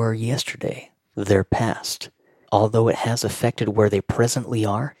they were yesterday, their past, although it has affected where they presently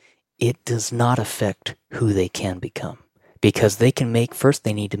are, it does not affect who they can become. Because they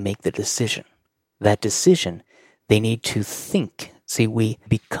need to make the decision. That decision, they need to think. See, we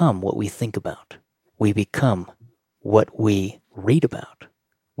become what we think about. We become what we read about.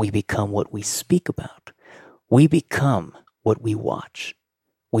 We become what we speak about. We become what we watch.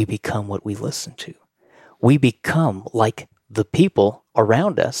 We become what we listen to. We become like the people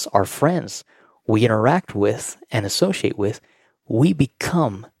around us, our friends we interact with and associate with. We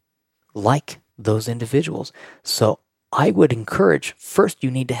become like those individuals. So I would encourage, first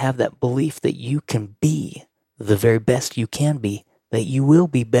you need to have that belief that you can be the very best you can be, that you will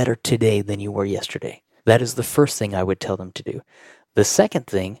be better today than you were yesterday. That is the first thing I would tell them to do. The second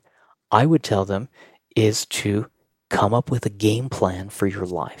thing I would tell them is to come up with a game plan for your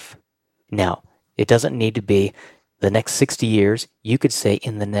life. Now, it doesn't need to be the next 60 years. You could say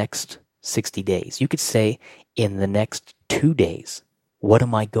in the next 60 days. You could say in the next 2 days. What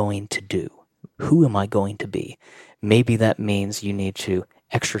am I going to do? Who am I going to be? Maybe that means you need to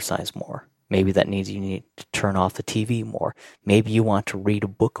exercise more. Maybe that means you need to turn off the TV more. Maybe you want to read a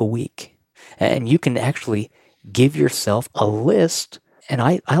book a week. And you can actually give yourself a list. And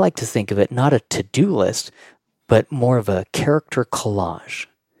I like to think of it not a to-do list, but more of a character collage.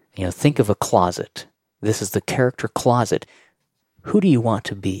 Think of a closet. This is the character closet. Who do you want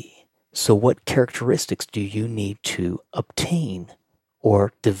to be? So what characteristics do you need to obtain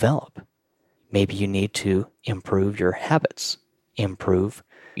or develop? Maybe you need to improve your habits, improve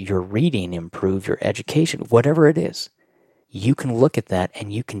your reading, improve your education, whatever it is. You can look at that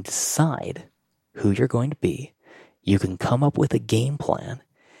and you can decide who you're going to be. You can come up with a game plan.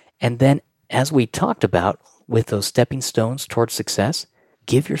 And then, as we talked about with those stepping stones towards success,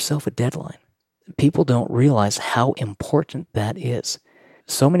 give yourself a deadline. People don't realize how important that is.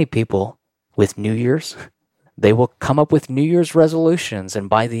 So many people with New Year's, they will come up with New Year's resolutions, and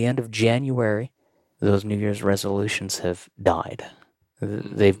by the end of January, those New Year's resolutions have died.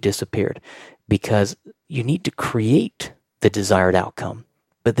 They've disappeared because you need to create the desired outcome,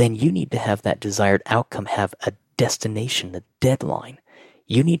 but then you need to have that desired outcome have a destination, a deadline.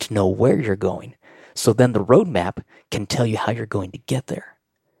 You need to know where you're going. So then the roadmap can tell you how you're going to get there.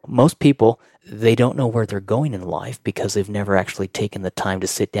 Most people, they don't know where they're going in life because they've never actually taken the time to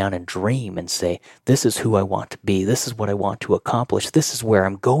sit down and dream and say, this is who I want to be. This is what I want to accomplish. This is where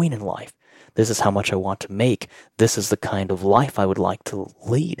I'm going in life. This is how much I want to make. This is the kind of life I would like to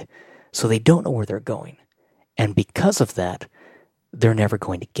lead. So they don't know where they're going. And because of that, they're never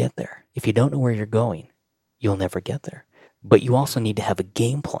going to get there. If you don't know where you're going, you'll never get there. But you also need to have a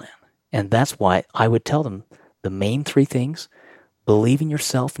game plan. And that's why I would tell them the main 3 things: believe in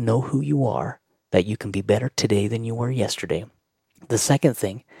yourself, know who you are, that you can be better today than you were yesterday. The second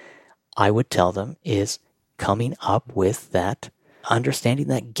thing I would tell them is coming up with that, understanding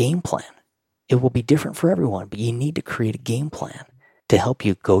that game plan. It will be different for everyone, but you need to create a game plan to help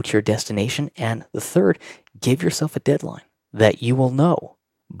you go to your destination. And the third, give yourself a deadline that you will know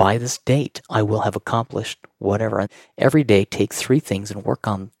by this date, I will have accomplished whatever. Every day, take 3 things and work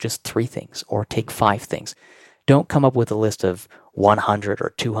on just 3 things, or take 5 things. Don't come up with a list of 100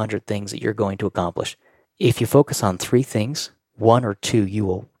 or 200 things that you're going to accomplish. If you focus on 3 things, 1 or 2 you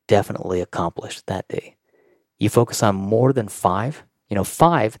will definitely accomplish that day. You focus on more than 5,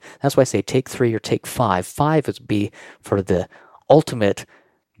 5, that's why I say take 3 or take 5. 5 would be for the ultimate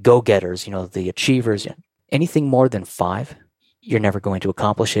go-getters, the achievers. Anything more than 5, you're never going to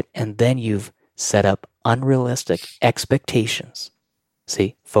accomplish it. And then you've set up unrealistic expectations.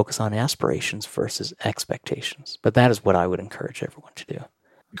 See, focus on aspirations versus expectations. But that is what I would encourage everyone to do.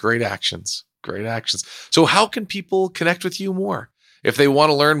 Great actions. Great actions. So how can people connect with you more? If they want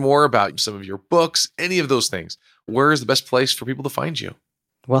to learn more about some of your books, any of those things, where is the best place for people to find you?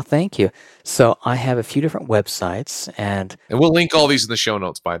 Well, thank you. So I have a few different websites, and we'll link all these in the show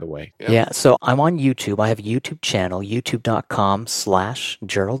notes, by the way. Yeah, so I'm on YouTube. I have a YouTube channel,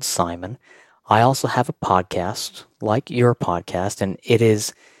 youtube.com/Gerald Simon. I also have a podcast, like your podcast, and it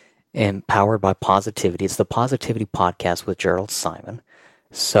is empowered by positivity. It's the Positivity Podcast with Gerald Simon.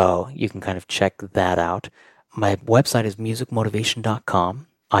 So you can kind of check that out. My website is musicmotivation.com.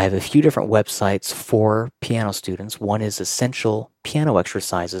 I have a few different websites for piano students. One is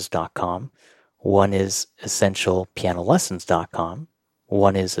essentialpianoexercises.com. One is essentialpianolessons.com.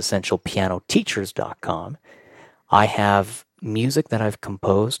 One is essentialpianoteachers.com. I have music that I've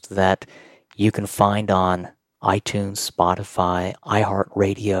composed that you can find on iTunes, Spotify,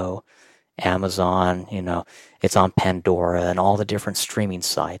 iHeartRadio, Amazon, it's on Pandora and all the different streaming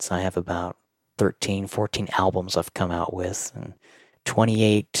sites. I have about 13, 14 albums I've come out with, and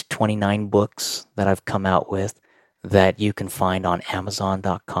 28, 29 books that I've come out with that you can find on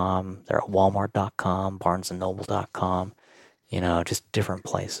Amazon.com. They're at Walmart.com, BarnesandNoble.com, just different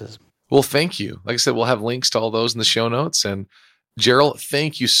places. Well, thank you. Like I said, we'll have links to all those in the show notes. And Gerald,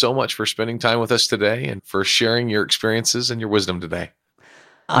 thank you so much for spending time with us today and for sharing your experiences and your wisdom today.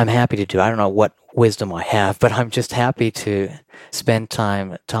 I'm happy to do. I don't know what wisdom I have, but I'm just happy to spend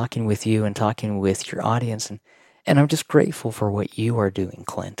time talking with you and talking with your audience. And I'm just grateful for what you are doing,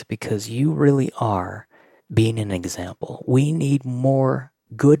 Clint, because you really are being an example. We need more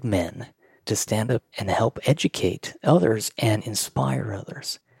good men to stand up and help educate others and inspire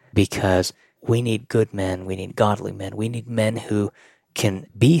others, because we need good men, we need godly men, we need men who can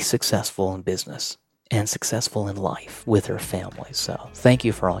be successful in business and successful in life with their families. So thank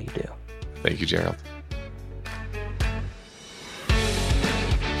you for all you do. Thank you, Gerald.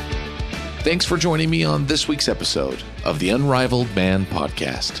 Thanks for joining me on this week's episode of the Unrivaled Man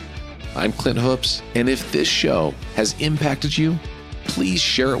Podcast. I'm Clint Hoops, and if this show has impacted you, please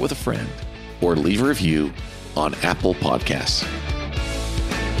share it with a friend or leave a review on Apple Podcasts.